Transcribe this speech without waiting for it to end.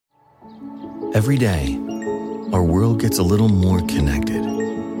Every day, our world gets a little more connected,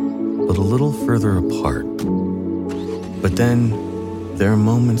 but a little further apart. But then, there are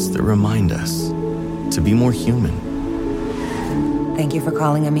moments that remind us to be more human. Thank you for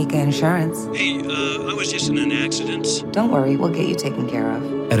calling Amica Insurance. Hey, I was just in an accident. Don't worry, we'll get you taken care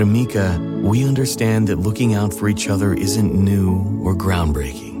of. At Amica, we understand that looking out for each other isn't new or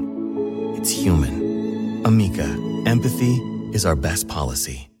groundbreaking. It's human. Amica, empathy is our best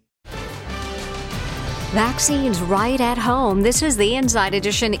policy. Vaccines right at home. This is the Inside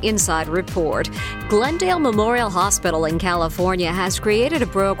Edition Inside Report. Glendale Memorial Hospital in California has created a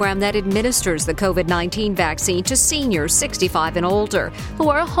program that administers the COVID-19 vaccine to seniors 65 and older who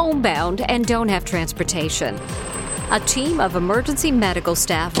are homebound and don't have transportation. A team of emergency medical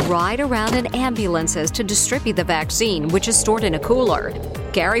staff ride around in ambulances to distribute the vaccine, which is stored in a cooler.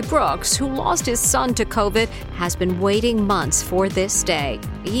 Gary Brooks, who lost his son to COVID, has been waiting months for this day.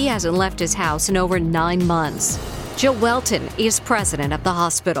 He hasn't left his house in over 9 months. Jill Welton is president of the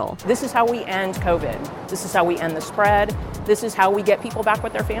hospital. This is how we end COVID. This is how we end the spread. This is how we get people back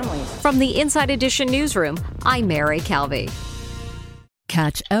with their families. From the Inside Edition newsroom, I'm Mary Calvi.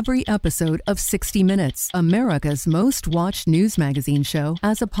 Catch every episode of 60 Minutes, America's most watched news magazine show,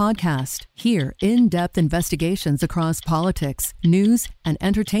 as a podcast. Hear in-depth investigations across politics, news, and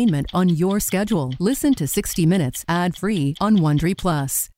entertainment on your schedule. Listen to 60 Minutes ad-free on Wondery Plus.